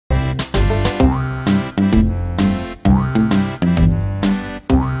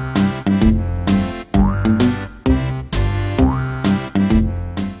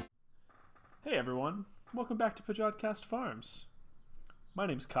back to Pajodcast Farms. My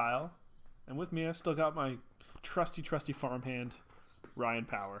name's Kyle, and with me I've still got my trusty farmhand, Ryan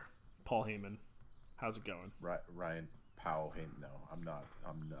Power, Paul Heyman. How's it going? Ryan Powell. No, I'm not.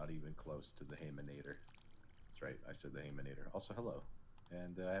 I'm not even close to the Heymanator. That's right. I said the Heymanator. Also, hello.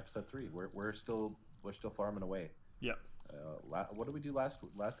 And episode 3. We're still farming away. Yep. What did we do last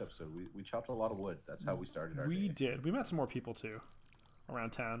episode? We chopped a lot of wood. That's how we started our We day. did. We met some more people too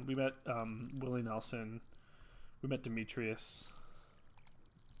around town. We met Willie Nelson. We met Demetrius.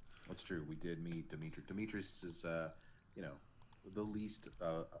 That's true. We did meet Demetrius. Demetrius is the least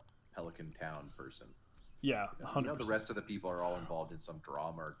Pelican Town person. Yeah, 100%. The rest of the people are all involved in some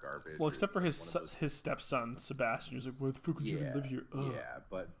drama or garbage. Well, except for his stepson Sebastian, who's like, "Why the fuck would you even live here?" Ugh. Yeah,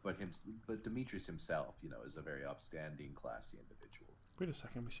 but Demetrius himself, is a very upstanding, classy individual. Wait a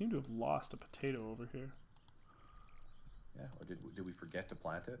second, we seem to have lost a potato over here. Yeah, or did we forget to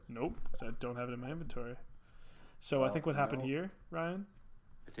plant it? Nope, because I don't have it in my inventory. So I think what happened here, Ryan?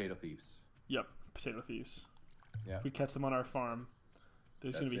 Potato thieves. Yep, potato thieves. Yeah. If we catch them on our farm,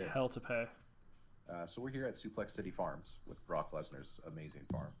 there's going to be hell to pay. So we're here at Suplex City Farms with Brock Lesnar's amazing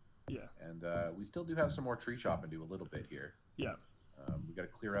farm. Yeah. And we still do have some more tree chopping to do a little bit here. Yeah. We got to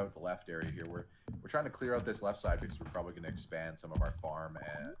clear out the left area here. We're trying to clear out this left side because we're probably going to expand some of our farm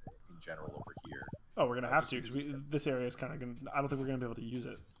in general over here. Oh, we're going to have to because this area is kind of going to... I don't think we're going to be able to use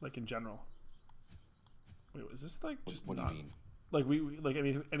it, like, in general. Wait, is this, like, just what not... do you mean? Like, we like,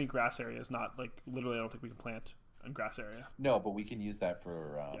 any grass area is not, like, literally I don't think we can plant a grass area. No, but we can use that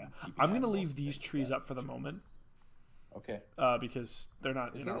for... I'm going to leave these trees up for the moment. Okay. Because they're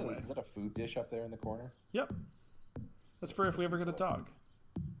not in our way. Is that a food dish up there in the corner? Yep. That's for if we ever get a dog.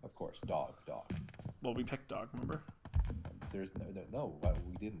 Of course, dog. Well, we picked dog, remember? There's no,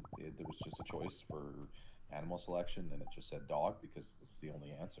 we didn't. There was just a choice for animal selection, and it just said dog because it's the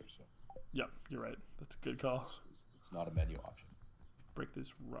only answer. So. Yep, you're right. That's a good call. It's not a menu option. Break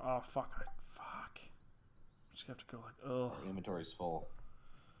this. Oh, fuck. Just have to go like, oh. Our inventory's full.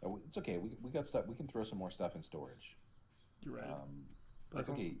 It's okay. We got stuff. We can throw some more stuff in storage. You're right. That's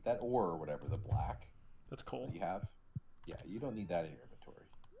okay. That ore or whatever, the black. That's coal. That you have. Yeah, you don't need that in your inventory.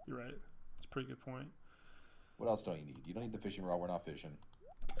 You're right. That's a pretty good point. What else don't you need? You don't need the fishing rod. We're not fishing.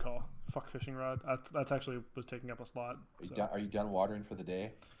 Good call. Fuck fishing rod. That's actually was taking up a slot. Are you done watering for the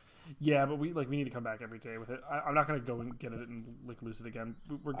day? Yeah, but we need to come back every day with it. I'm not gonna go and get it and like lose it again.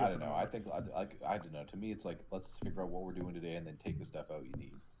 We're good. I don't know. I think I don't know. To me, it's like let's figure out what we're doing today and then take the stuff out you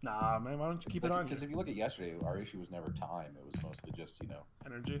need. Nah, man. Why don't you keep it on? Because if you look at yesterday, our issue was never time. It was mostly just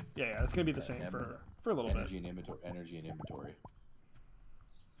energy. Yeah. It's gonna be the same for a little bit. Energy and inventory.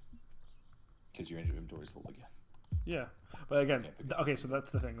 Because your inventory is full again. Yeah, but again, okay. So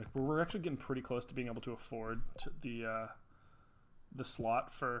that's the thing. Like we're actually getting pretty close to being able to afford the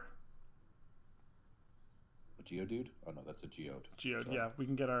slot for a Geodude. Oh no, that's a Geode. Geode. Yeah, we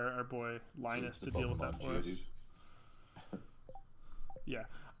can get our boy Linus to deal with that for us. Yeah.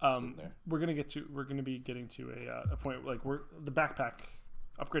 We're gonna be getting to a point like the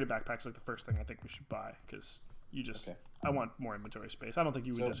upgraded backpack's like the first thing I think we should buy because I want more inventory space. I don't think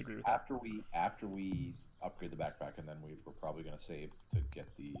you would disagree with that. After we upgrade the backpack, and then we're probably going to save to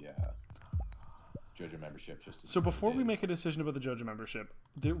get the Joja membership. So before we make a decision about the Joja membership,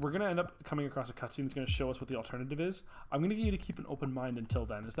 we're going to end up coming across a cutscene that's going to show us what the alternative is. I'm going to get you to keep an open mind until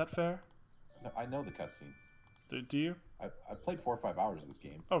then. Is that fair? No, I know the cutscene. Do you? I played 4 or 5 hours of this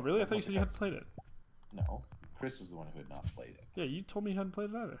game. Oh, really? I thought you said you hadn't played it. No, Chris was the one who had not played it. Yeah, you told me you hadn't played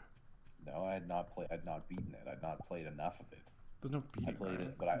it either. No, I had not beaten it. I'd not played enough of it. There's no beating. I played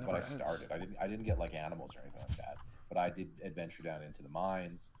it, but I started. I didn't get like animals or anything like that. But I did adventure down into the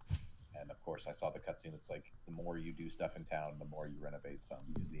mines, and of course I saw the cutscene. That's like the more you do stuff in town, the more you renovate some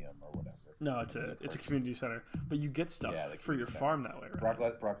museum or whatever. No, it's a community center, but you get stuff for your farm that way,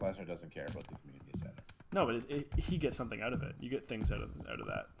 right? Brock Lesnar doesn't care about the community center. No, but he gets something out of it. You get things out of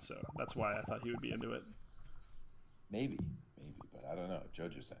that, so that's why I thought he would be into it. Maybe, but I don't know.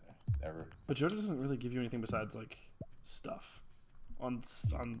 Joja Center. But Joja doesn't really give you anything besides like stuff on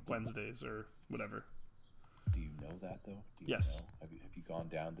Wednesdays or whatever. Do you know that though? Yes. Have you gone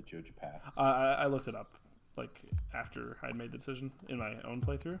down the Joja path? I looked it up like after I made the decision in my own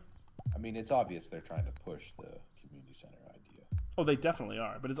playthrough. I mean, it's obvious they're trying to push the community center idea. Oh, they definitely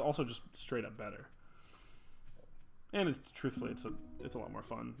are, but it's also just straight up better. And it's truthfully, it's a lot more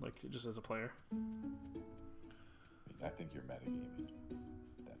fun, like just as a player. I think you're metagaming,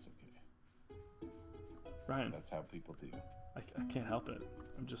 but that's okay. Ryan, that's how people do. I can't help it.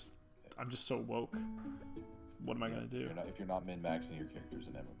 I'm just so woke. What am I gonna do? If you're not min-maxing your characters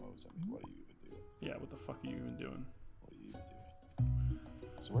in MMOs, I mean, what are you even doing? Yeah, what the fuck are you even doing? What are you even doing?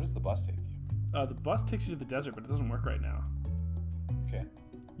 So where does the bus take you? The bus takes you to the desert, but it doesn't work right now. Okay.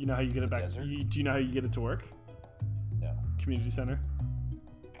 You know how you get it back? Desert? Do you know how you get it to work? No. Community center.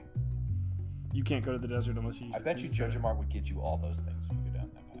 You can't go to the desert unless you use I bet you Joja Mart would get you all those things if you go down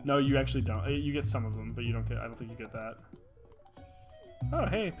that path. No, you actually don't. You get some of them, but you don't get. I don't think you get that. Oh,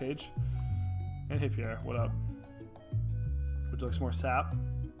 hey, Paige. And hey, Pierre. What up? Would you like some more sap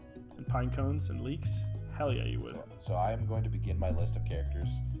and pine cones and leeks? Hell yeah, you would. So I am going to begin my list of characters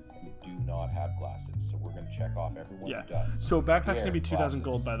who do not have glasses. So we're going to check off everyone who does. So backpack's Pierre, going to be 2,000 glasses,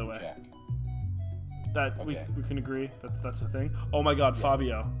 gold, by the way. Check. That Okay. we can agree. That's a thing. Oh my God,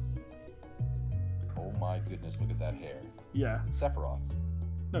 Fabio. Oh my goodness, look at that hair. Yeah. Sephiroth.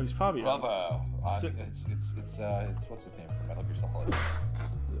 No, he's Fabio. Bravo. It's what's his name from Metal Gear Solid?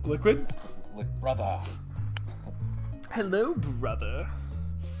 Liquid? Brother. Hello, brother.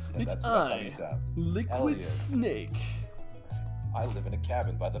 Yeah, It's that's how he sounds. Liquid Elliot. Snake. I live in a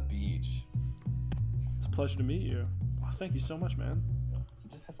cabin by the beach. It's a pleasure to meet you. Oh, thank you so much, man. He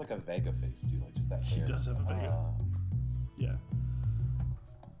just has like a Vega face, too. Like just that He hair. does have a Vega. Yeah.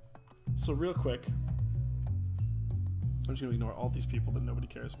 So real quick, I'm just gonna ignore all these people that nobody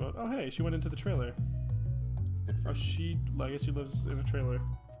cares about. Oh hey, she went into the trailer. Good for Oh, you. I guess she lives in a trailer.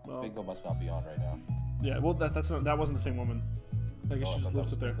 Well, Bingo must not be on right now. yeah. Well, that wasn't the same woman. I guess Oh, she I just thought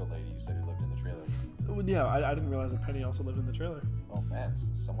lives that with was her. Bingo lady. You said he lived in the trailer. Well, yeah, I didn't realize that Penny also lived in the trailer. Oh man,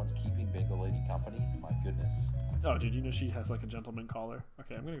 someone's keeping Bingo lady company. My goodness. Oh, dude, you know she has like a gentleman collar.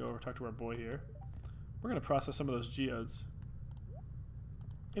 Okay, I'm gonna go over talk to our boy here. We're gonna process some of those geodes.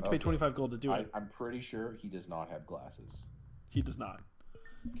 You have to pay 25 gold to do it. I'm pretty sure he does not have glasses. He does not.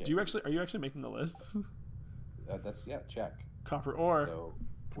 Okay. Are you actually making the lists? That's check. Copper ore. So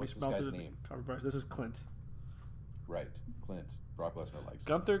what's this Smelted guy's name? Copper bars. This is Clint. Right, Clint. Brock Lesnar likes.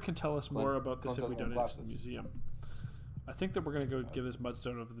 Gunther can tell us more about this if we Clint donate doesn't to the have museum. I think that we're gonna go give this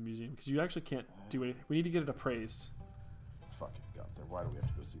mudstone over to the museum because you actually can't do anything. We need to get it appraised. Fucking Gunther. Why do we have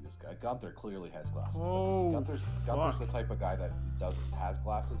to go see this guy? Gunther clearly has glasses. Oh, Gunther's the type of guy that has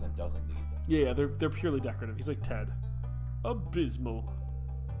glasses and doesn't need them. Yeah, they're purely decorative. He's like Ted. Abysmal.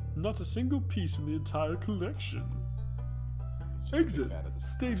 Not a single piece in the entire collection. He's just a big Exit. fan of the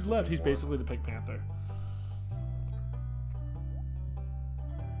Stage left. He's basically the Pink Panther.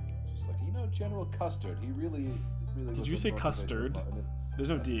 Just like General Custard. He really. Did you say custard? There's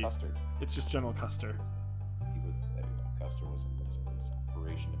no D. Custard. It's just General Custer. Custard was an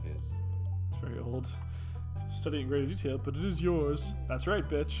inspiration of his. It's very old. Study in greater detail, but it is yours. That's right,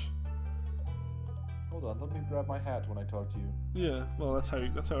 bitch. Hold on, let me grab my hat when I talk to you. Yeah, well, that's how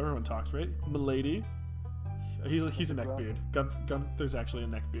everyone talks, right? Milady. He's a neckbeard. Gunther's actually a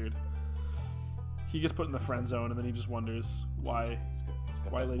neckbeard. He gets put in the friend zone, and then he just wonders why He's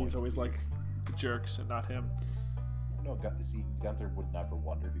got that ladies point always of view. like the jerks and not him. No, Gunther would never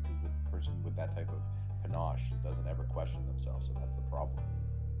wonder because the person with that type of panache doesn't ever question themselves, so that's the problem.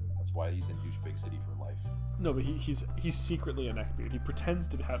 That's why he's in Douchebag City for life. No, but he's secretly a neckbeard. He pretends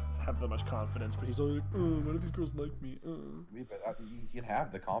to have that much confidence, but he's always like, why do these girls like me? I mean, but you can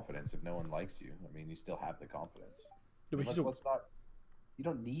have the confidence if no one likes you. I mean, you still have the confidence. No, but let's not. You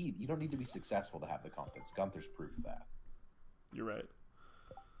don't need to be successful to have the confidence. Gunther's proof of that. You're right.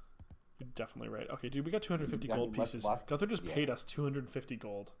 You're definitely right. Okay, dude, we got 250 gold pieces. Gunther just paid us 250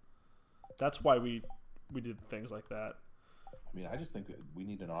 gold. That's why we did things like that. I mean, I just think we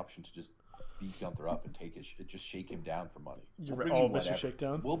need an option to just beat Gunther up and just shake him down for money. You're right. Oh, Mr.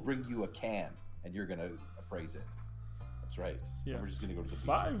 Shakedown? We'll bring you a can, and you're going to appraise it. That's right. Yeah. And we're just going to go to the beach.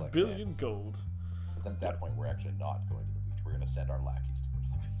 5 billion gold. But then at that point, we're actually not going to the beach. We're going to send our lackeys to go to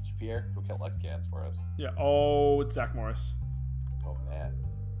the beach. Pierre, go collect cans for us. Yeah. Oh, it's Zach Morris. Oh, man.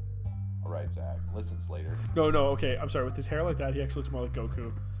 All right, Zach. Listen, Slater. No, okay. I'm sorry. With his hair like that, he actually looks more like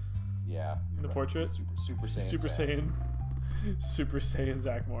Goku. Yeah. In the portrait? Super Saiyan. Super Saiyan. Super Saiyan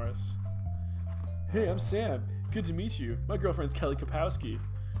Zach Morris. Hey, I'm Sam. Good to meet you. My girlfriend's Kelly Kapowski.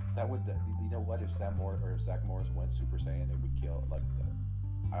 That would, you know what? If Zach Morris went Super Saiyan, it would kill. Like,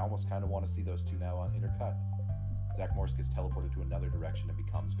 I almost kind of want to see those two now on intercut. Zach Morris gets teleported to another direction and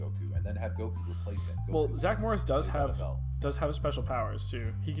becomes Goku, and then have Goku replace him. Well, Zach Morris does have special powers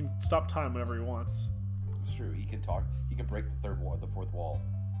too. He can stop time whenever he wants. It's true. He can talk. He can break the fourth wall.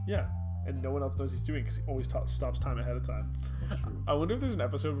 Yeah, and no one else knows he's doing because he always stops time ahead of time. That's true. I wonder if there's an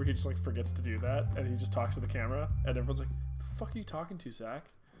episode where he just like forgets to do that, and he just talks to the camera, and everyone's like, "The fuck are you talking to, Zach?"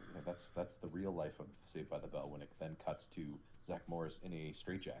 Yeah, that's the real life of Saved by the Bell when it then cuts to Zach Morris in a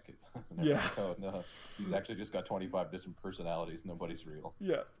straitjacket. Yeah. Oh, no, he's actually just got 25 different personalities. Nobody's real.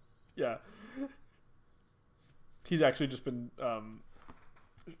 Yeah. He's actually just been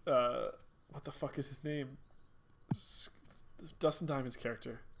what the fuck is his name? Dustin Diamond's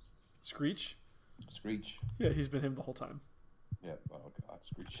character, Screech. Screech. Yeah, he's been him the whole time. Yeah. Oh god,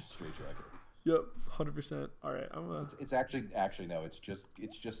 Screech record. Yep, 100%. All right, It's actually no. It's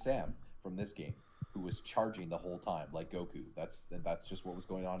just Sam from this game who was charging the whole time like Goku. That's just what was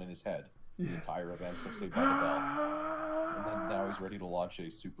going on in his head. The entire events of Saved by the Bell, and then now he's ready to launch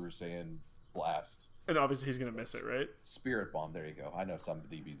a Super Saiyan blast. And obviously he's gonna miss it, right? Spirit Bomb. There you go. I know some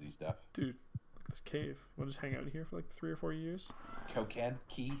DBZ stuff. Dude, look at this cave. We'll just hang out here for like 3 or 4 years. Koken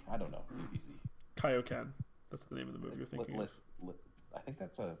Key. I don't know. DBZ. Kaioken. That's the name of the movie you're thinking of. I think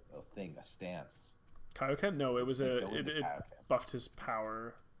that's a thing, a stance. Kaioken? No, it was it buffed his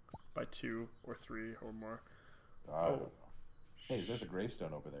power by 2 or 3 or more. Oh. Hey, there's a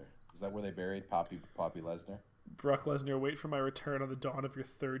gravestone over there. Is that where they buried Poppy Lesnar? Brock Lesnar, wait for my return on the dawn of your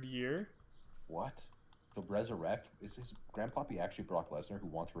 3rd year. What? The resurrect? Is his grandpappy actually Brock Lesnar who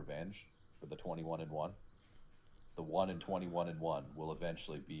wants revenge for the 21-1? The 1-21-1 will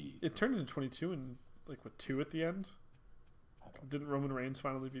eventually be. It turned into 22 and like what 2 at the end. Didn't Roman Reigns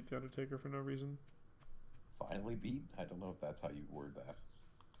finally beat the Undertaker for no reason? Finally beat? I don't know if that's how you word that.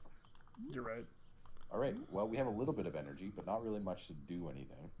 You're right. All right. Well, we have a little bit of energy, but not really much to do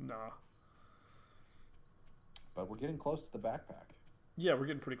anything. Nah. But we're getting close to the backpack. Yeah, we're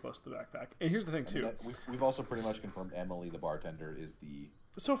getting pretty close to the backpack. And here's the thing, too. We've also pretty much confirmed Emily, the bartender, is the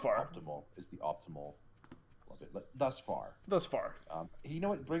optimal. Love it. Thus far. You know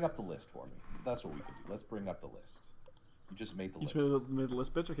what? Bring up the list for me. That's what we can do. Let's bring up the list. You just made the list. You just made the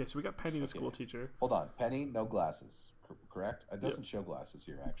list, bitch? Okay, so we got Penny, the school teacher. Hold on. Penny, no glasses. Correct? It doesn't show glasses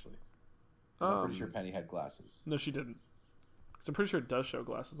here, actually. I'm pretty sure Penny had glasses. No, she didn't. Because I'm pretty sure it does show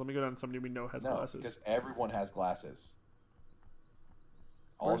glasses. Let me go down to somebody we know has glasses. Because everyone has glasses.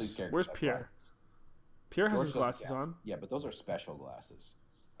 All these characters. Where's Pierre? Glasses. Pierre has his glasses on. Yeah, but those are special glasses.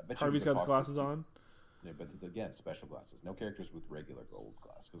 Harvey's got his glasses on. Yeah, but again, special glasses. No characters with regular gold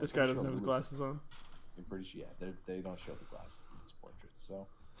glasses. This guy doesn't have his glasses on. I'm pretty sure. Yeah, they don't show the glasses in these portraits. So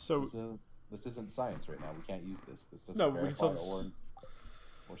this isn't science right now. We can't use this. This doesn't verify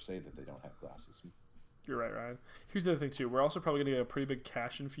or say that they don't have glasses. You're right, Ryan. Here's the other thing too. We're also probably gonna get a pretty big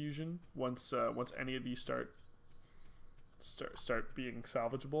cash infusion once any of these start being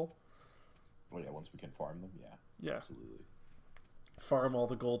salvageable. Oh yeah, once we can farm them, yeah, absolutely. Farm all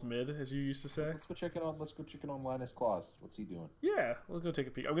the gold mid, as you used to say. Let's go check it on Linus Claus. What's he doing? Yeah, we'll go take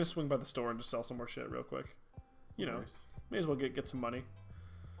a peek. I'm gonna swing by the store and just sell some more shit real quick. You know, may as well get some money.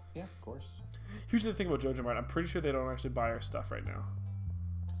 Yeah, of course. Here's the thing about Joja Mart. I'm pretty sure they don't actually buy our stuff right now.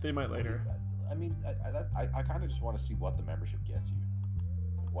 They might later. I mean, I kind of just want to see what the membership gets you.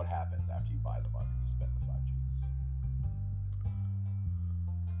 Like what happens after you buy the money you spend the 5Gs.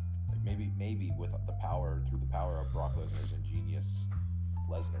 Like maybe with through the power of Brock Lesnar's ingenious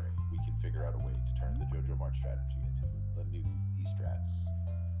Lesnar, we can figure out a way to turn the Joja Mart strategy into the new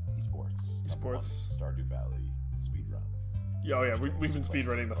esports, Stardew Valley speedrun. Yeah, we've been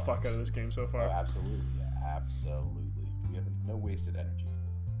speedrunning the fuck out of this game so far. Oh, absolutely, yeah, absolutely. We have no wasted energy.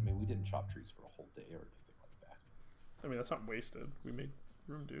 I mean, we didn't chop trees for a whole day or anything like that. I mean, that's not wasted. We made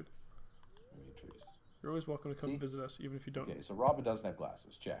room, dude. We made trees. You're always welcome to come visit us, even if you don't. Okay, so Robin doesn't have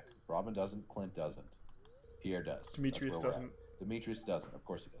glasses. Check. Robin doesn't. Clint doesn't. Pierre does. Demetrius doesn't. Demetrius doesn't. Of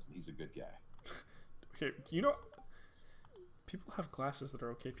course he doesn't. He's a good guy. Okay, you know, people have glasses that are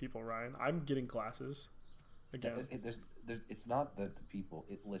okay people, Ryan. I'm getting glasses. Again. It's not that the people...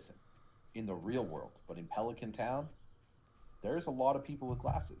 Listen, in the real world, but in Pelican Town, there's a lot of people with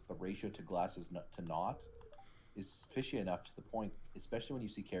glasses. The ratio to glasses to not is fishy enough to the point, especially when you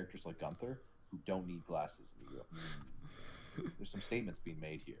see characters like Gunther, who don't need glasses. And you go, there's some statements being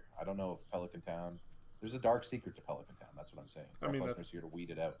made here. I don't know if Pelican Town... There's a dark secret to Pelican Town. That's what I'm saying. Brock Lesnar's here to weed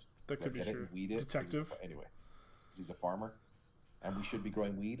it out. That could be true. Weed it. Detective. Anyway, he's a farmer, and we should be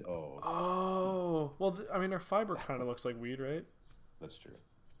growing weed. Oh. Well, I mean, our fiber kind of looks like weed, right? That's true.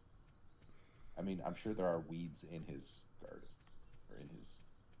 I mean, I'm sure there are weeds in his garden, or in his.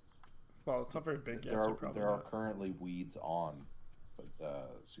 Well, it's not very big yet. There are currently weeds on,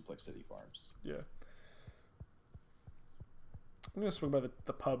 Suplex City farms. Yeah. I'm gonna swing by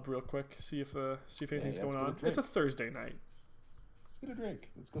the pub real quick, see if anything's going on. It's a Thursday night. Let's get a drink.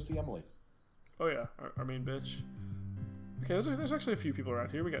 Let's go see Emily. Oh yeah, our main bitch. Okay, there's actually a few people around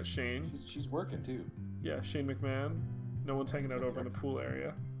here. We got Shane. She's working too. Yeah, Shane McMahon. No one's hanging out over in the pool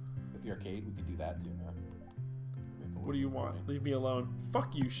area. At the arcade, we can do that too, man. What do you want? Leave me alone.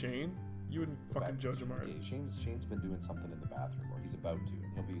 Fuck you, Shane. You and fucking Joja Mart. Okay, Shane's been doing something in the bathroom, or he's about to,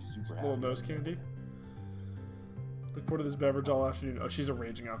 and he'll be super happy. Little nose candy. Look forward to this beverage all afternoon. Oh, she's a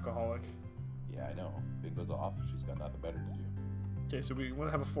raging alcoholic. Yeah, I know. Bingo's off. She's got nothing better to do. Okay, so we want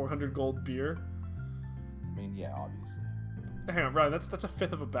to have a 400 gold beer. I mean, yeah, obviously. Hang on, Ryan. That's a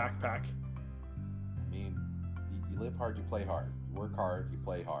fifth of a backpack. mean, you live hard, you play hard. You work hard, you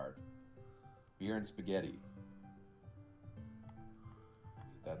play hard. Beer and spaghetti.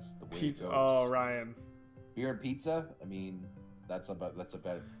 That's the way it goes. Oh, Ryan. Beer and pizza? I mean, that's a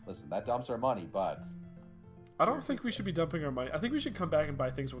better... Listen, that dumps our money, but... I don't think we should be dumping our money. I think we should come back and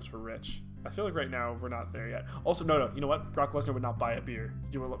buy things once we're rich. I feel like right now we're not there yet. Also, no. You know what? Brock Lesnar would not buy a beer.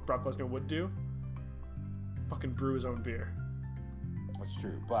 You know what Brock Lesnar would do? Fucking brew his own beer. That's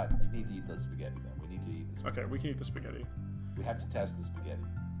true, but you need to eat the spaghetti, then. We need to eat the spaghetti. Okay, we can eat the spaghetti. We have to test the spaghetti.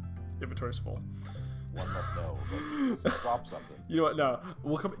 Inventory's full. One must know. Let's drop something. You know what? No.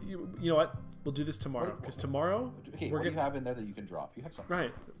 We'll come... You know what? We'll do this tomorrow. Because tomorrow... Okay, what do you have in there that you can drop? You have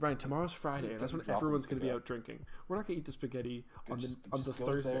something. Right. Tomorrow's Friday. That's when everyone's going to be out drinking. We're not going to eat the spaghetti on the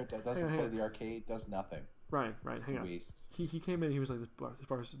Thursday. There, doesn't play the arcade, does nothing. Ryan, hang on. He came in, he was like, this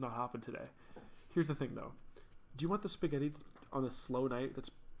bar is not hopping today. Here's the thing, though. Do you want the spaghetti on a slow night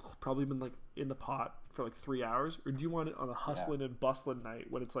that's probably been like in the pot for like 3 hours, or do you want it on a hustling and bustling night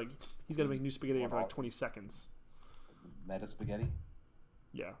when it's like he's got to make new spaghetti for like 20 seconds? Meta spaghetti?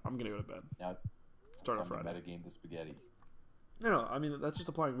 Yeah, I'm gonna go to bed. Now, start on Friday. Meta game the spaghetti. No, I mean that's just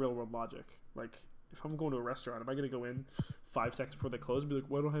applying real world logic. Like if I'm going to a restaurant, am I gonna go in 5 seconds before they close and be like,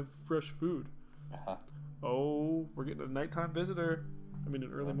 "Why don't I have fresh food?" Oh, we're getting a nighttime visitor. I mean,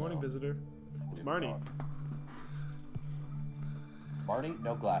 an early morning visitor. It's Marnie. Marnie,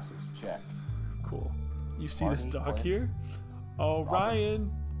 no glasses. Check. Cool. You see Marnie, this dog Clint, here? Oh, Robin.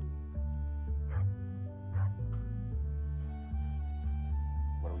 Ryan.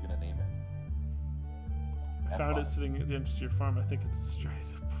 What are we gonna name it? I found it sitting at the entrance to your farm. I think it's a straight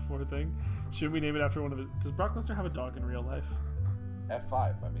before thing. Should we name it after one of it? Does Brock Lesnar have a dog in real life?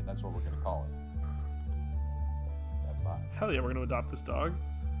 F5. I mean, that's what we're gonna call it. F5. Hell yeah, we're gonna adopt this dog.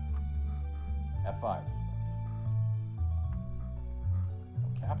 F5.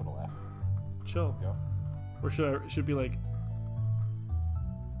 Capital F. Chill. Go. Or should it be like...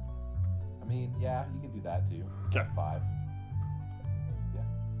 I mean, yeah, you can do that too. Okay. F5. Yeah.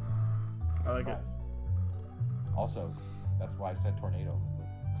 I like F5. it. Also, that's why I said tornado in the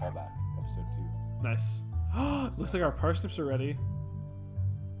callback, episode 2. Nice. Looks like our parsnips are ready.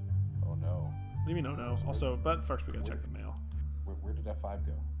 Oh no. What do you mean, oh no? Also, but first we gotta check the mail. Where did F5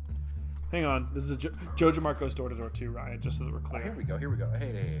 go? Hang on. This is a Joja Marco's door-to-door too, Ryan, just so that we're clear. Oh, here we go.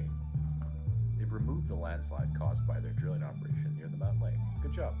 Hey. They've removed the landslide caused by their drilling operation near the mountain lake.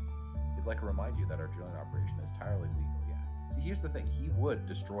 Good job. They'd like to remind you that our drilling operation is entirely legal, yeah. See, here's the thing. He would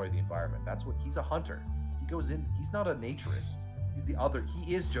destroy the environment. That's what... He's a hunter. He goes in... He's not a naturist. He's the other...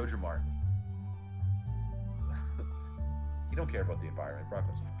 He is Joja Mart. He don't care about the environment. Brock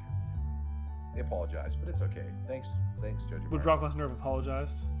Lesnar don't care. They apologize, but it's okay. Thanks, Joja Mart. Would Brock Lesnar have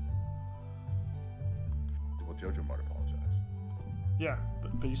apologized? Well, Joja Mart apologized. Yeah,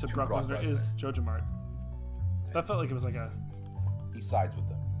 but you said Brock Lesnar is Joja Mart. That felt like it was like a... He sides with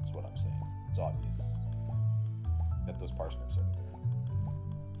them, is what I'm saying. It's obvious. Get those parsnips over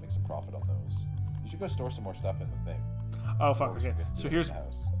there. Make some profit on those. You should go store some more stuff in the thing. Oh, fuck, okay. So here's...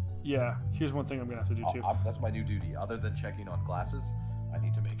 Yeah, here's one thing I'm going to have to do too. That's my new duty. Other than checking on glasses, I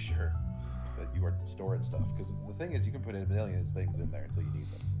need to make sure that you are storing stuff. Because the thing is, you can put in a million things in there until you need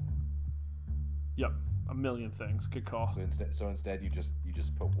them. Yep. A million things. Good call. So instead, you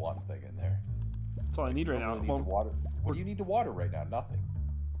just put one thing in there. That's all I need right now. Really need to water. What do you need to water right now? Nothing.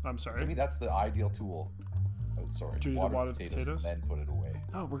 I'm sorry. I mean, that's the ideal tool. Oh, sorry. Do you need to water the potatoes? And then put it away.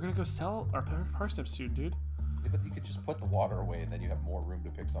 Oh, we're gonna go sell our parsnips soon, dude. Yeah, but you could just put the water away, and then you have more room to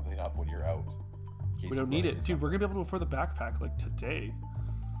pick something up when you're out. We don't need it, dude. We're gonna be able to afford the backpack like today.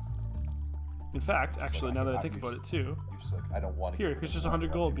 In fact, actually, now that I think about it too, you're just like, I don't want to. Here's just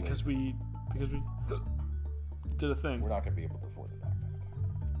 100 gold because we did a thing. We're not gonna be able to afford the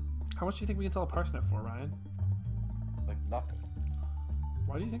backpack. How much do you think we can sell a parsnip for, Ryan? Like nothing.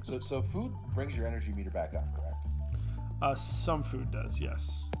 Why do you think so? So food brings your energy meter back up, correct? Some food does,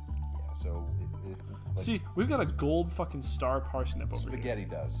 yes. Yeah. So like, see, we've got a gold fucking star parsnip over here. Spaghetti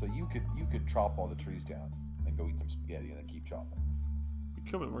does. So you could chop all the trees down and go eat some spaghetti and then keep chopping. We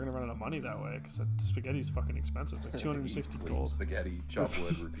could, but we're gonna run out of money that way because that spaghetti's fucking expensive. It's like 260 gold. Spaghetti, chop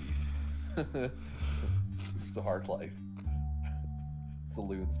wood, repeat. It's a hard life.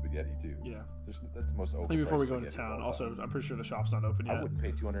 Saloon spaghetti too. Yeah, that's the most open. Maybe before we go into town. Also, I'm pretty sure the shop's not open yet. I wouldn't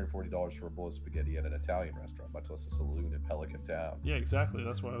pay $240 for a bowl of spaghetti at an Italian restaurant, much less a saloon in Pelican Town. Yeah, exactly.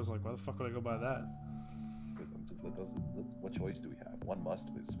 That's why I was like, why the fuck would I go buy that? What choice do we have? One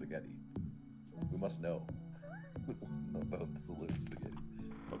must with spaghetti. We must know about the saloon spaghetti.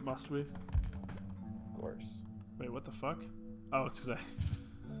 What must we? Of course. Wait, what the fuck? Oh, it's because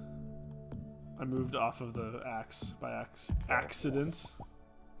I moved off of the axe by accident.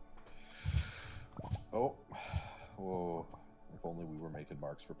 Oh, whoa! If only we were making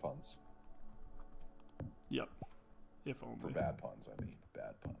marks for puns. Yep. If only. For bad puns, I mean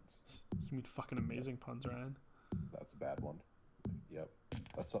bad puns. You mean fucking amazing puns, Ryan? That's a bad one. Yep.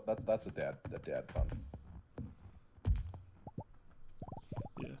 That's a dad pun.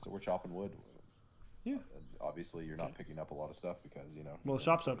 Yeah. So we're chopping wood. Yeah. And obviously, you're not picking up a lot of stuff because Well, the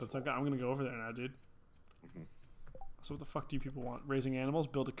shop's open, so I'm gonna go over there now, dude. Mm-hmm. So what the fuck do you people want? Raising animals,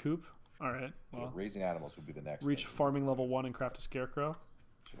 build a coop. All right. Well, raising animals would be the next. Reach farming level 1 and craft a scarecrow.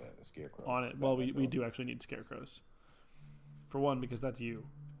 Should I have a scarecrow On it. Well, we do actually need scarecrows. For one, because that's you.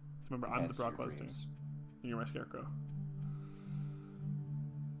 Remember, I'm the Brock Lesnar. And you're my scarecrow.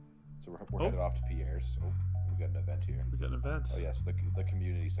 So we're headed off to Pierre's. Oh, we got an event here. We got an event. Oh yes, the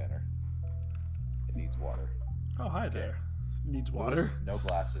community center. It needs water. Oh, hi there. Needs water. Lewis, no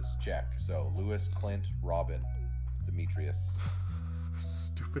glasses. Check. So Lewis, Clint, Robin, Demetrius.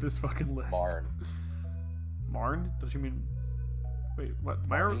 Stupidest fucking list. Marn? Don't you mean? Wait, what?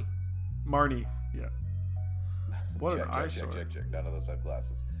 Marnie. Yeah. What an eyesore. Check. None of those have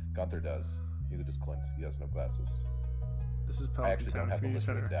glasses. Gunther does. Neither does Clint. He has no glasses. This is I actually don't have the list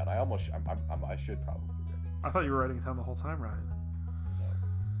written down. I should probably read it. I thought you were writing it down the whole time, Ryan. No.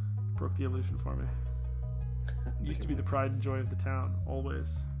 Broke the illusion for me. Used to be the pride and joy of the town,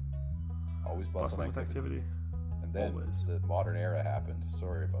 always. Always bustling with activity. And then the modern era happened.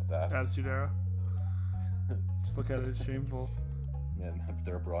 Sorry about that. Attitude era. Just look at it as shameful. And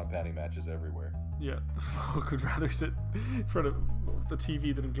there are bra and panty matches everywhere. Yeah, the folk would rather sit in front of the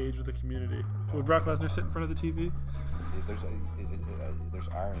TV than engage with the community. Would Brock Lesnar sit in front of the TV? There's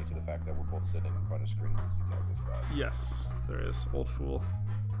irony to the fact that we're both sitting in front of screens as he tells us that. Yes, there is. Old fool.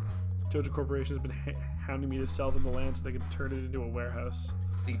 Joja Corporation has been hounding me to sell them the land so they can turn it into a warehouse.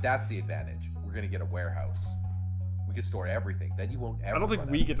 See, that's the advantage. We're going to get a warehouse. We could store everything. Then you won't ever. I don't think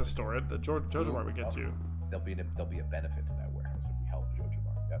we get to store it. The Joja Mart we get to. There'll be a benefit to that warehouse if we help Joja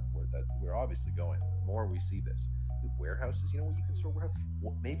Mart. Yep, we're obviously going. The more we see this, warehouses, where you can store warehouse.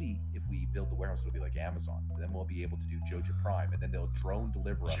 Well, maybe if we build the warehouse, it'll be like Amazon. Then we'll be able to do Joja Prime, and then they'll drone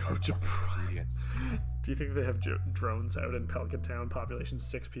deliver us Joja Prime. ingredients. Do you think they have drones out in Pelican Town? Population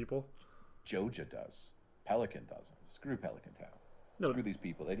 6 people. Joja does. Pelican doesn't. Screw Pelican Town. No. Screw these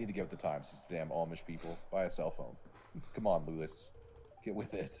people. They need to get with the times. These damn Amish people. Buy a cell phone. Come on, Lewis. Get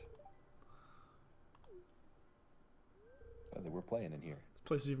with it. We're playing in here. This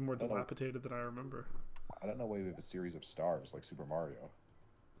place is even more dilapidated than I remember. I don't know why we have a series of stars like Super Mario.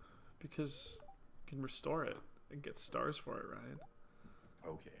 Because you can restore it and get stars for it, Ryan.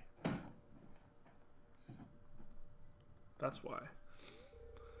 Okay. That's why.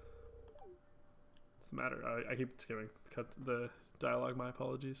 What's the matter? I keep skipping. Cut the dialogue. My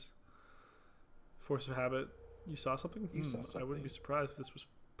apologies. Force of habit. You saw something? You saw something. I wouldn't be surprised if this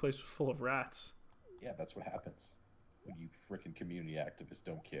place was full of rats. Yeah, that's what happens when you frickin' community activists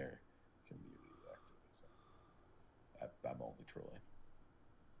don't care. Community activism. I'm only trolling.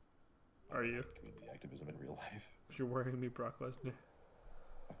 Are you? Community activism in real life. If you're worrying me, Brock Lesnar.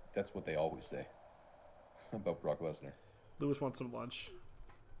 That's what they always say about Brock Lesnar. Lewis wants some lunch.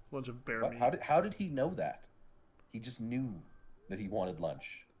 Lunch of bear meat. How did he know that? He just knew that he wanted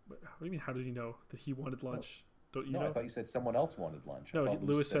lunch. What do you mean, how did he know that he wanted lunch? Don't you know? I thought you said someone else wanted lunch. No,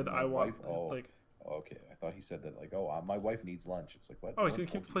 Lewis said I want, okay, I thought he said that, my wife needs lunch. It's like, what? Oh, he's going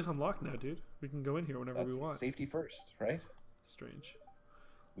to keep the place unlocked now, dude. We can go in here whenever we want. Safety first, right? Strange.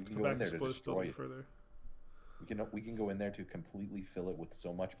 We can go in there to destroy it. Further. We can go in there to completely fill it with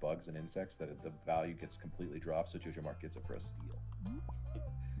so much bugs and insects that the value gets completely dropped, so Joja Mart gets it for a steal.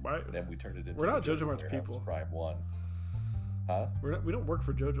 Right. Then we turn it into. We're not Joja Mart's people. Prime 1. Huh? We don't work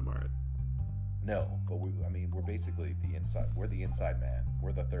for Joja Mart. No, but we're basically the inside. We're the inside man.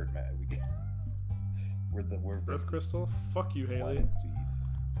 We're the third man. We're Earth Crystal. Fuck you, Haley.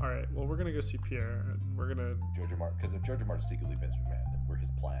 All right. Well, we're gonna go see Pierre, and we're gonna Joja Mart, because if Joja Mart is secretly Vince McMahon, then we're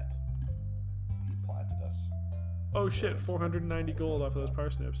his plant. He planted us. Oh shit! 490 gold off of those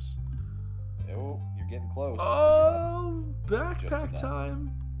parsnips. Oh, you're getting close. Oh, backpack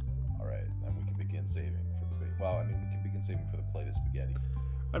time. All right, then we can begin saving for the bait. Well, we can begin saving for the plate of spaghetti.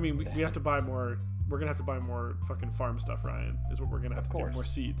 We have to buy more. We're gonna have to buy more fucking farm stuff, Ryan. Is what we're gonna have to do. More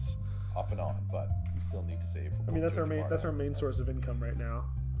seeds. Off and on, but we still need to save. For that's our main source of income right now.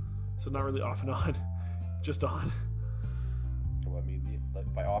 So not really off and on, just on. Well,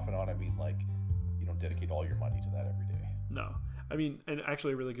 by off and on, you don't dedicate all your money to that every day. No, and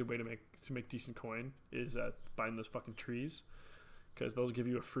actually a really good way to make decent coin is buying those fucking trees, because those give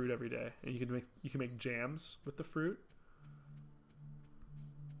you a fruit every day, and you can make jams with the fruit.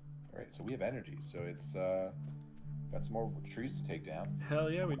 All right, so we have energy, so it's got some more trees to take down.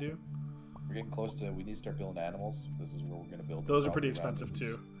 Hell yeah, we do. We're getting close to. We need to start building animals. This is where we're going to build. Those are pretty expensive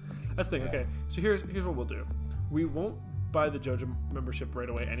too. That's the thing. Okay, so here's what we'll do. We won't buy the Joja membership right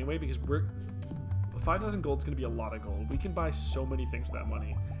away anyway because 5,000 gold is going to be a lot of gold. We can buy so many things with that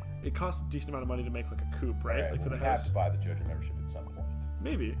money. It costs a decent amount of money to make like a coop, right? Like for the house. We have to buy the Joja membership at some point.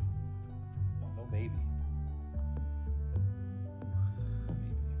 Maybe. No, maybe.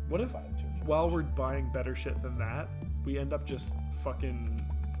 What if while we're buying better shit than that, we end up just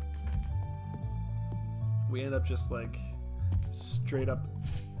like straight up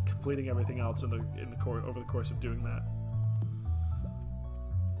completing everything else over the course of doing that?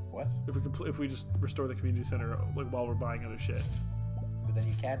 What? If we just restore the community center like while we're buying other shit. But then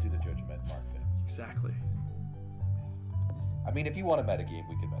you can't do the Joja Mark thing. Exactly. I mean, if you want a metagame,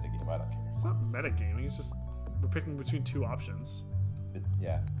 we can metagame. I don't care. It's not metagaming. It's just we're picking between two options.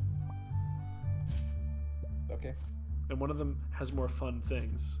 Yeah. Okay. And one of them has more fun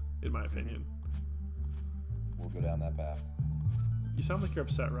things, in my opinion. We'll go down that path. You sound like you're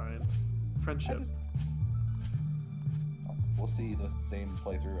upset, Ryan. Friendship. We'll see the same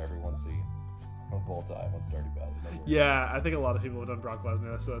playthrough everyone see of all time on Stardew Valley. Yeah, I think a lot of people have done Brock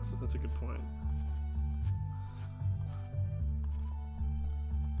Lesnar, so that's a good point.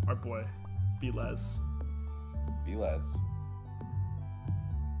 Our boy, B-Les. B-Les.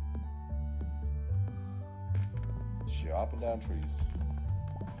 Chopping down trees.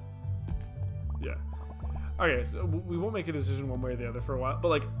 Yeah. Okay, so we won't make a decision one way or the other for a while, but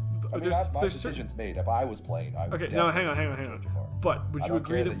like, I mean, my decision's made. If I was playing, I would. Okay, no, hang on. But would you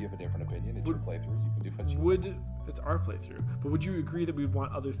agree that you have a different opinion? It's your playthrough. You can do what you want. It's our playthrough. But would you agree that we'd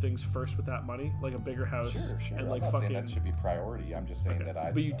want other things first with that money, like a bigger house Sure. and like I'm not fucking? saying that should be priority. I'm just saying that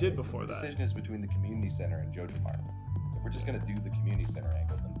I. But you did before the that. The decision is between the community center and Joja Mark. If we're just gonna do the community center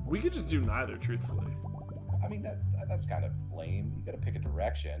angle, then we could just do neither, truthfully. I mean that's kind of lame. You got to pick a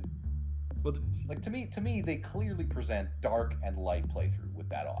direction. Well, like to me, they clearly present dark and light playthrough with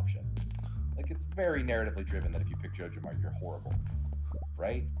that option. Like it's very narratively driven that if you pick Joja Mark, you're horrible,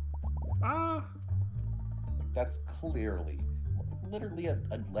 right? That's clearly, literally a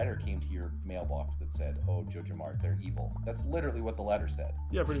letter came to your mailbox that said, "Oh, Joja Mark, they're evil." That's literally what the letter said.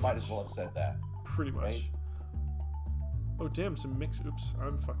 Yeah, pretty much. Might as well have said that. Pretty much. Right? Oh damn, some mix. Oops,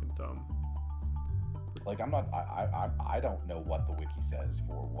 I'm fucking dumb. Like I'm not. I don't know what the wiki says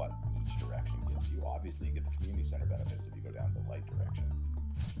for what each direction gives you. Obviously, you get the community center benefits if you go down the light direction.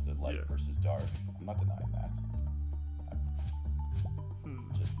 The light versus dark. I'm not denying that.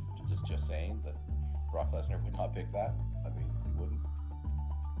 Just saying that Brock Lesnar would not pick that. I mean, he wouldn't.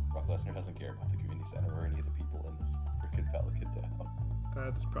 Brock Lesnar doesn't care about the community center or any of the people in this freaking Pelican town.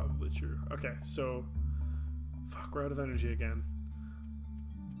 That is probably true. Okay, so fuck, we're out of energy again.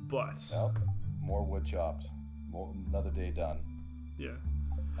 But nope. More wood chopped. Another day done. Yeah.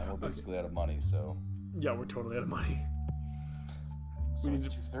 And we're basically out of money, so. Yeah, we're totally out of money. So it's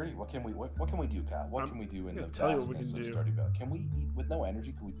 2:30. What can we do, Kyle? What can we do in the vastness of Stardew Valley? Can we eat with no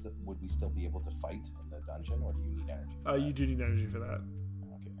energy? Would we still be able to fight in the dungeon, or do you need energy? You do need energy for that.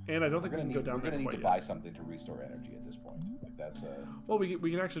 Okay. And I don't think we can go down there. We're gonna need to buy something to restore energy at this point. Like that's a. Well, we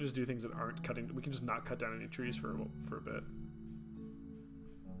can actually just do things that aren't cutting. We can just not cut down any trees for a bit,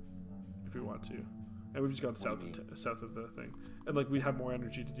 if we want to. And we've just gone south of the thing, and like we'd have more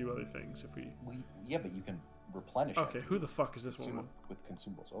energy to do other things if we. Yeah, but you can replenish. Okay, who the fuck is this woman? With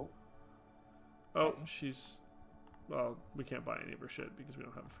consumables. Oh, she's. Well, we can't buy any of her shit because we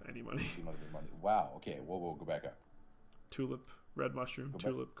don't have any money. Wow. Okay. We'll go back up. Tulip, red mushroom,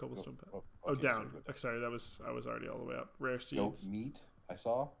 tulip, cobblestone. Okay, down. Sorry, I was already all the way up. Rare seeds. Goat meat. I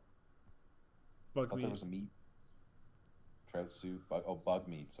saw. Bug meat. There was a meat. Trout soup. Bug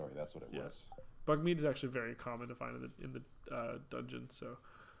meat. Sorry, that's what it was. Bug meat is actually very common to find in the dungeon. So,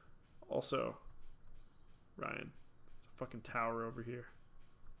 also, Ryan, it's a fucking tower over here,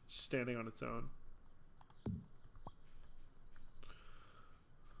 just standing on its own.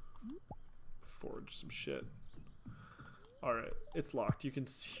 Forge some shit. All right, it's locked. You can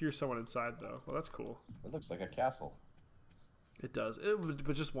hear someone inside though. Well, that's cool. It looks like a castle. It does.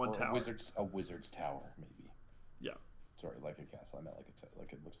 But just one tower. A wizard's tower, maybe. Yeah. Sorry, like a castle. I meant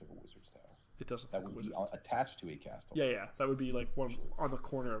like it looks like a wizard's tower. It doesn't. That would be attached to a castle. Yeah. That would be like one on the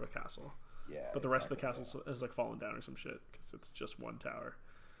corner of a castle. Yeah. But the rest of the castle has like fallen down or some shit because it's just one tower.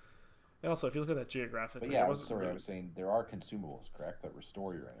 And also, if you look at that geographically, but yeah, I was saying there are consumables, correct, that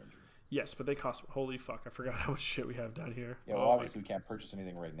restore your energy. Yes, but they cost. Holy fuck! I forgot how much shit we have down here. Yeah, well, obviously we can't purchase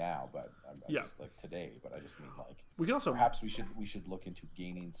anything right now, but just like today. But I just mean like we can also perhaps we should look into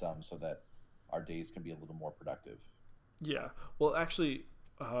gaining some so that our days can be a little more productive. Yeah. Well, actually,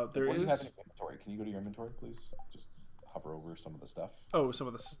 there what is. Do you have in inventory? Can you go to your inventory, please? Just hover over some of the stuff. Oh, some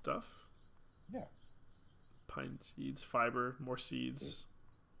of the stuff. Yeah. Pine seeds, fiber, more seeds,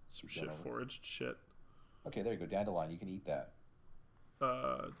 some shit, foraged shit. Okay, there you go. Dandelion, you can eat that.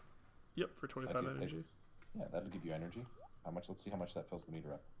 Yep, for 25 energy. Yeah, that'll give you energy. How much? Let's see how much that fills the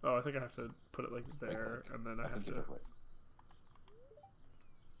meter up. Oh, I think I have to put it like there, and then I have to.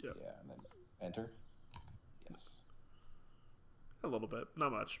 Yep. Yeah, and then enter. Yes. A little bit,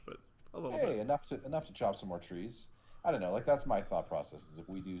 not much, but a little bit. Hey, enough to chop some more trees. I don't know. Like that's my thought process. Is if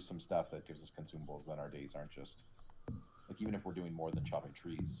we do some stuff that gives us consumables, then our days aren't just like even if we're doing more than chopping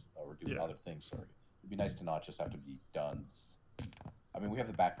trees or we're doing other things. Sorry, it'd be nice to not just have to be done. I mean, we have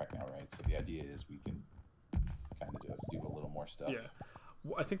the backpack now, right? So the idea is we can kind of do a little more stuff. Yeah,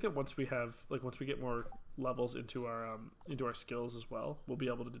 well, I think that once we get more levels into our skills as well, we'll be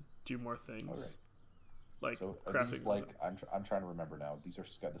able to do more things. Like so crafting. These, like I'm trying to remember now. These are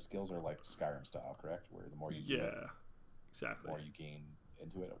the skills are like Skyrim style, correct? Where the more you do it, exactly, the more you gain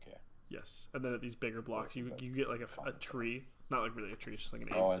into it. Okay. Yes, and then at these bigger blocks, you get like a tree. Not like really a tree, just like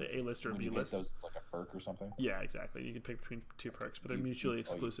an A list or a B list. Those, it's like a perk or something. Yeah, exactly. You can pick between two perks, but they're mutually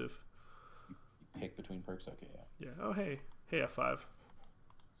exclusive. You pick between perks, okay, yeah. Yeah. Oh hey F5.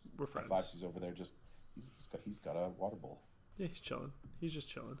 We're friends. F5, he's over there. Just he's got a water bowl. Yeah, he's chilling. He's just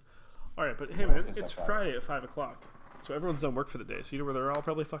chilling. All right, but hey man, it's Friday at 5 o'clock, so everyone's done work for the day. So you know where they're all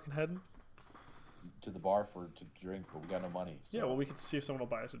probably fucking heading? To the bar to drink, but we got no money. So. Yeah, well, we can see if someone will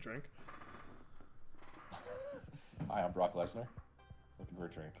buy us a drink. Hi, I'm Brock Lesnar. Looking for a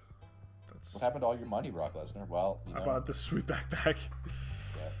drink. What happened to all your money, Brock Lesnar? Well, I bought this sweet backpack.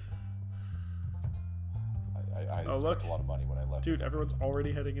 Yeah. I spent a lot of money when I left. Dude, everyone's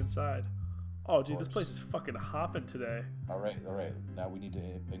already heading inside. Oh, dude, this place is fucking hopping today. All right. Now we need to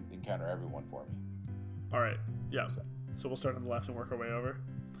encounter everyone for me. All right. Yeah. So we'll start on the left and work our way over.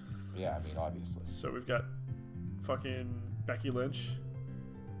 Yeah, I mean, obviously. So we've got fucking Becky Lynch.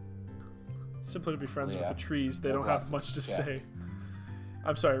 Simply to be friends with the trees. They don't have much to say.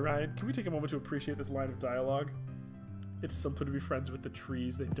 I'm sorry, Ryan. Can we take a moment to appreciate this line of dialogue? It's simply to be friends with the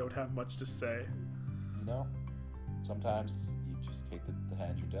trees. They don't have much to say. You know, sometimes you just take the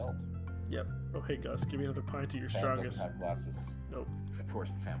hand you're dealt. Yep. Oh, hey, Gus. Give me another pint of your strongest. Doesn't have glasses. Nope. Of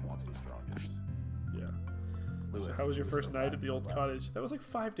course, Pam wants the strongest. Yeah. Lewis, so how was your first night at the old cottage? That was like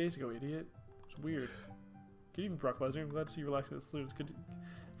 5 days ago, idiot. It was weird. Good evening, Brock Lesnar. I'm glad to see you relaxing at the saloon. It's good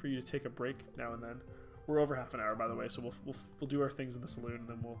for you to take a break now and then. We're over half an hour, by the way, so we'll do our things in the saloon, and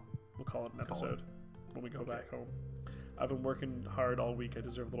then we'll call it an episode when we go back home. I've been working hard all week. I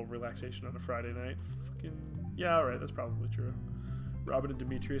deserve a little relaxation on a Friday night. Fucking yeah, all right, that's probably true. Robin and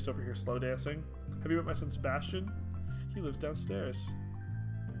Demetrius over here slow dancing. Have you met my son Sebastian? He lives downstairs.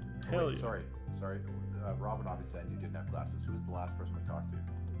 Hell yeah. Sorry. Robin obviously said you didn't have glasses. Who was the last person we talked to?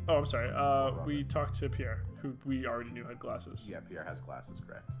 Oh, I'm sorry. We talked to Pierre, who we already knew had glasses. Yeah, Pierre has glasses,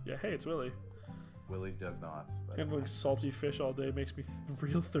 correct. Yeah, hey, it's Willie. Willie does not. Handling salty fish all day makes me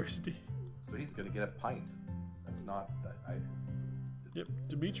real thirsty. So he's going to get a pint. That's not... Yep,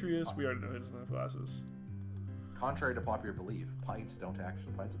 Demetrius, we already know he doesn't have glasses. Contrary to popular belief, pints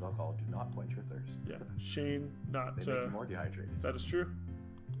of alcohol do not quench your thirst. Yeah, Shane, not... They make you more dehydrated. That is true.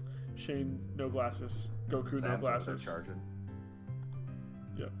 Shane, no glasses. Goku, Sam's no glasses. Charging.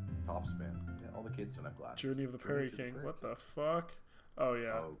 Yep. Topspin. Yeah, all the kids don't have glasses. Journey of the Prairie King. What the fuck? Oh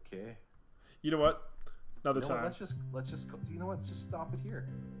yeah. Okay. You know what? Another time. Let's just. You know what? Let's just stop it here.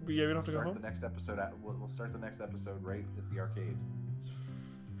 We don't have to go home. The next episode. We'll start the next episode right at the arcade.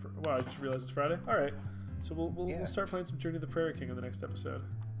 Wow! I just realized it's Friday. All right. So we'll start playing some Journey of the Prairie King on the next episode.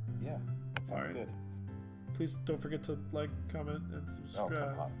 Yeah. That sounds good. Please don't forget to like, comment, and subscribe. Oh,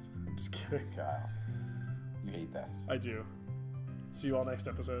 come on. I'm just kidding. Kyle. You hate that. I do. See you all next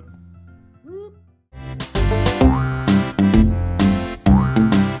episode. Whoop.